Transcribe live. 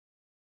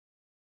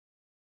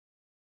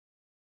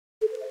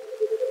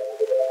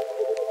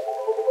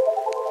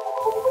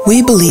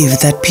We believe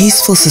that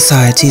peaceful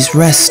societies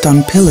rest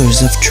on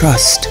pillars of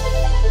trust.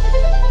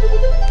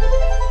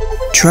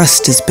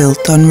 Trust is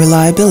built on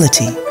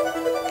reliability,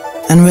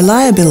 and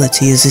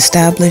reliability is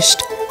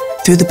established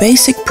through the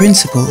basic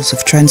principles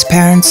of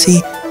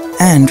transparency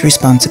and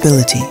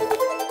responsibility.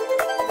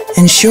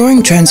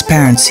 Ensuring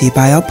transparency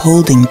by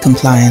upholding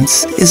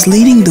compliance is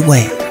leading the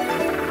way,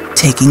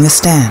 taking a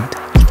stand.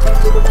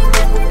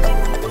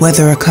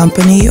 Whether a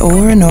company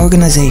or an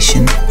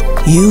organization,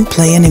 you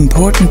play an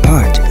important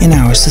part in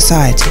our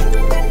society.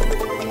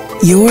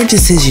 Your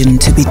decision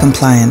to be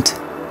compliant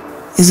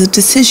is a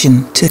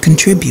decision to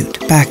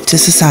contribute back to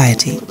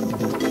society,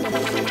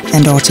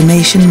 and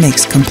automation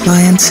makes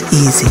compliance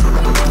easy.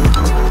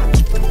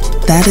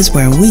 That is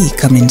where we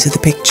come into the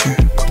picture.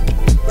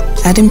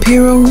 At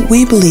Impero,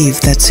 we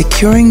believe that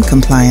securing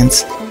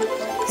compliance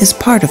is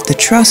part of the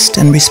trust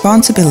and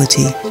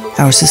responsibility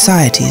our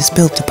society is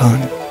built upon.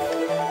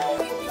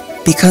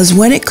 Because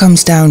when it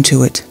comes down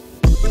to it,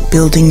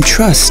 building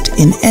trust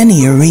in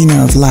any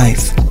arena of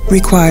life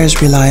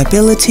requires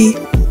reliability,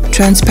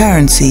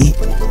 transparency,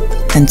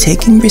 and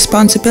taking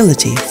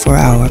responsibility for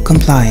our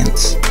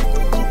compliance.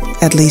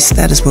 At least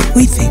that is what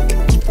we think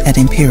at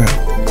Impero.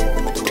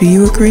 Do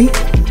you agree?